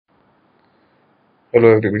Hello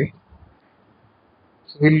everybody.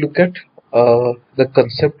 So we'll look at the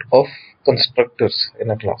concept of constructors in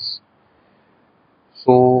a class.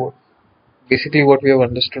 So basically what we have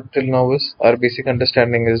understood till now is our basic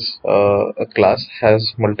understanding is a class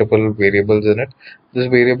has multiple variables in it. These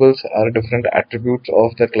variables are different attributes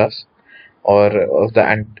of the class or of the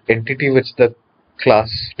entity which the class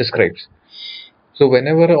describes. So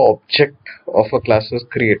whenever an object of a class is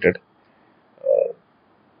created,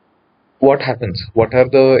 what happens? What are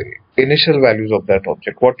the initial values of that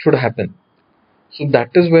object? What should happen? So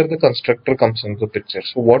that is where the constructor comes into the picture.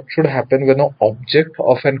 So what should happen when an object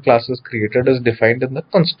of an class is created is defined in the uh,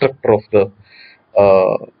 constructor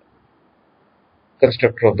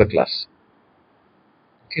of the class.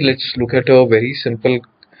 Okay, let's look at a very simple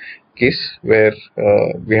case where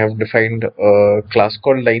we have defined a class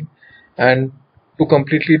called line, and to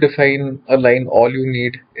completely define a line, all you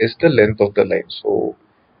need is the length of the line. So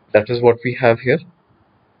that is what we have here.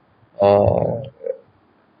 Uh,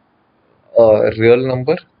 a real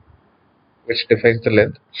number which defines the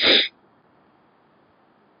length,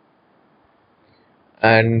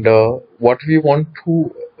 and what we want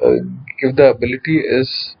to give the ability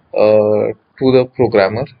is to the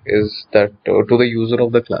programmer is that to the user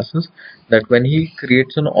of the classes, that when he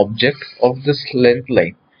creates an object of this length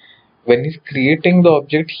line, when he's creating the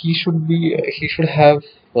object, he should have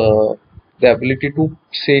the ability to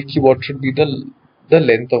say what should be the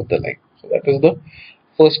length of the line. So that is the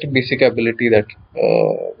first basic ability that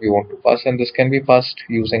we want to pass, and this can be passed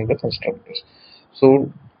using the constructors.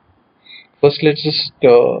 So first, let's just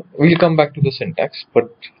we'll come back to the syntax, but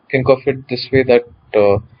think of it this way, that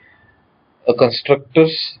a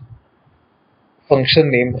constructor's function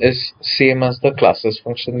name is same as the class's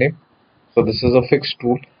function name. So this is a fixed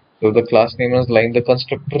rule. So the class name is line, the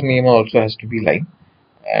constructor name also has to be line,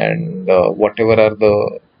 and whatever are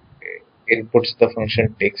the inputs the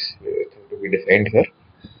function takes to be defined here.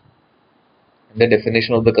 The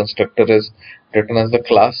definition of the constructor is written as the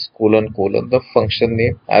class colon colon the function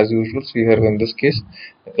name as usual. So here in this case,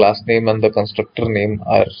 the class name and the constructor name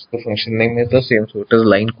are the function name is the same. So it is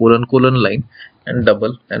line colon colon line and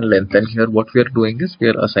double and length. And here what we are doing is we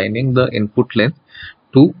are assigning the input length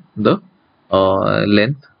to the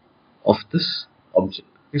length of this object.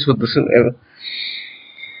 Okay, so this is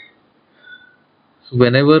so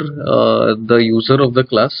whenever the user of the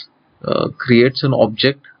class creates an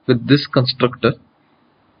object with this constructor,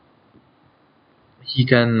 he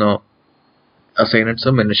can assign it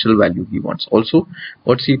some initial value he wants. Also,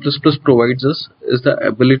 what C++ provides us is the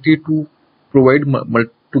ability to provide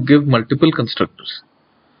to give multiple constructors,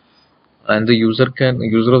 and the user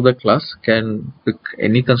of the class can pick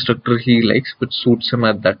any constructor he likes which suits him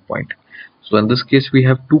at that point. So in this case, we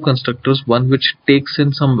have two constructors, one which takes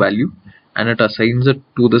in some value and it assigns it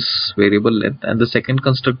to this variable length, and the second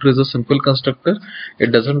constructor is a simple constructor.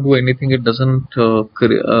 It doesn't do anything, it doesn't do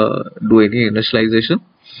any initialization,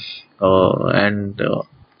 and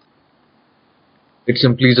it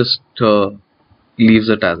simply just leaves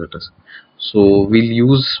it as it is. So we'll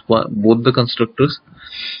use both the constructors.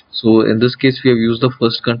 So in this case, we have used the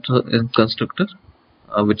first constructor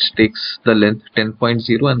which takes the length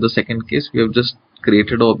 10.0, and the second case we have just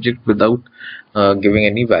created an object without giving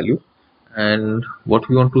any value. And what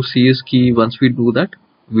we want to see is once we do that,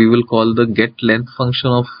 we will call the get length function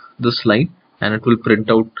of this line, and it will print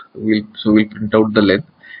out we'll print out the length.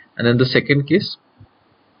 And in the second case,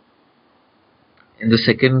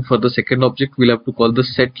 for the second object, we'll have to call the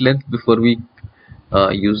set length before we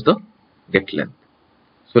use the get length.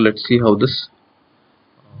 So let's see how this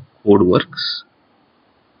code works.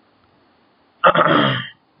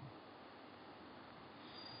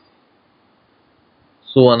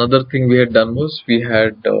 So another thing we had done was we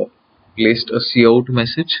had placed a cout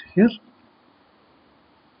message here.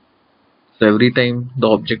 So every time the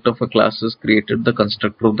object of a class is created, the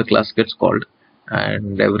constructor of the class gets called,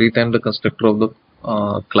 and every time the constructor of the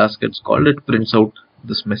class gets called, it prints out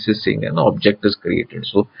this message saying an object is created.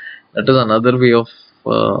 So that is another way of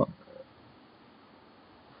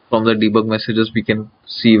from the debug messages we can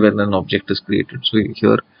see when an object is created. So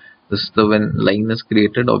here this is the when line is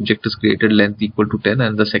created, object is created, length equal to 10,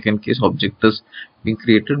 and the second case object is being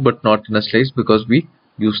created but not initialized because we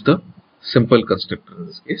use the simple constructor in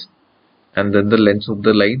this case. And then the length of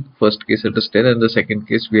the line, first case it is 10, and the second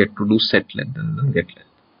case we had to do set length and then get length.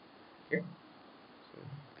 Okay.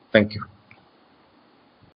 Thank you.